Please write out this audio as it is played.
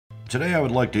Today I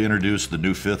would like to introduce the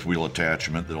new fifth wheel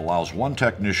attachment that allows one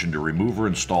technician to remove or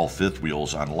install fifth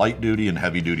wheels on light-duty and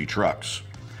heavy-duty trucks.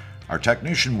 Our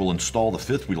technician will install the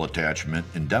fifth wheel attachment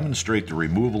and demonstrate the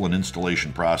removal and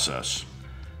installation process.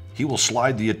 He will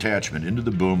slide the attachment into the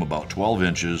boom about 12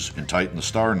 inches and tighten the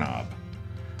star knob.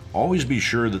 Always be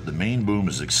sure that the main boom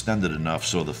is extended enough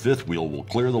so the fifth wheel will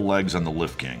clear the legs on the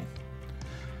Lift King.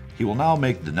 He will now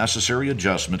make the necessary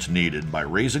adjustments needed by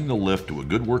raising the lift to a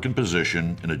good working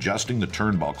position and adjusting the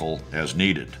turnbuckle as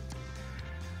needed.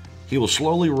 He will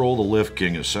slowly roll the Lift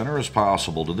King as center as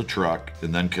possible to the truck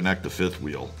and then connect the fifth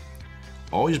wheel.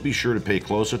 Always be sure to pay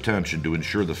close attention to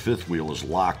ensure the fifth wheel is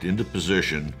locked into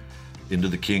position into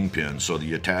the kingpin so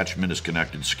the attachment is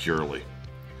connected securely.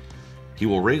 He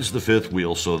will raise the fifth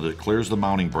wheel so that it clears the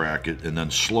mounting bracket and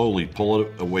then slowly pull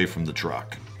it away from the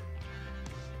truck.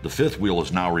 The fifth wheel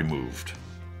is now removed.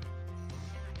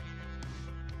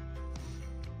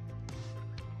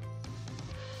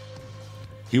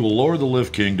 He will lower the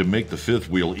Lift King to make the fifth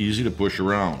wheel easy to push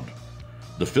around.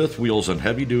 The fifth wheels on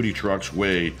heavy-duty trucks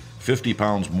weigh 50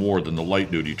 pounds more than the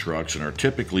light-duty trucks and are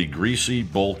typically greasy,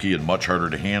 bulky, and much harder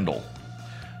to handle.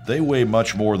 They weigh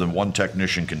much more than one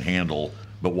technician can handle,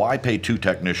 but why pay two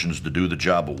technicians to do the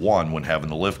job of one when having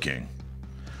the Lift King?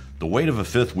 The weight of a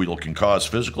fifth wheel can cause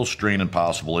physical strain and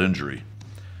possible injury.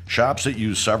 Shops that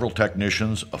use several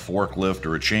technicians, a forklift,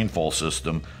 or a chainfall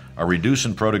system are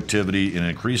reducing productivity and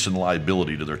increasing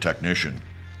liability to their technician.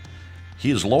 He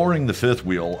is lowering the fifth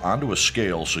wheel onto a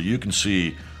scale so you can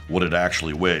see what it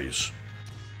actually weighs.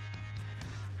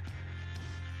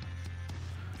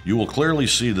 You will clearly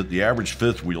see that the average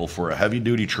fifth wheel for a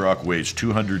heavy-duty truck weighs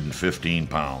 215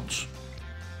 pounds.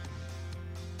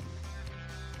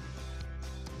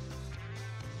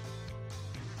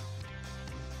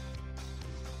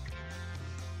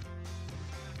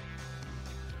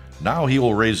 Now he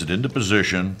will raise it into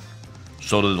position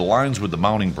so that it aligns with the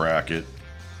mounting bracket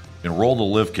and roll the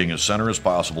Lift King as center as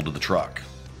possible to the truck.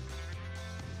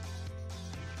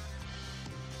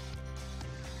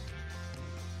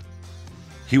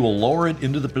 He will lower it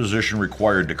into the position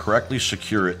required to correctly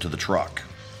secure it to the truck.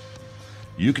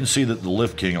 You can see that the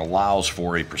Lift King allows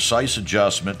for a precise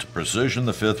adjustment to position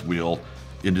the fifth wheel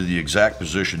into the exact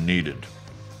position needed.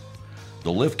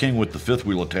 The Lift King with the fifth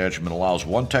wheel attachment allows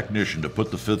one technician to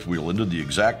put the fifth wheel into the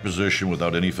exact position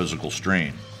without any physical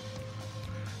strain.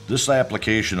 This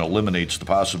application eliminates the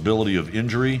possibility of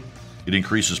injury, it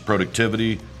increases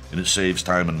productivity, and it saves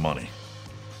time and money.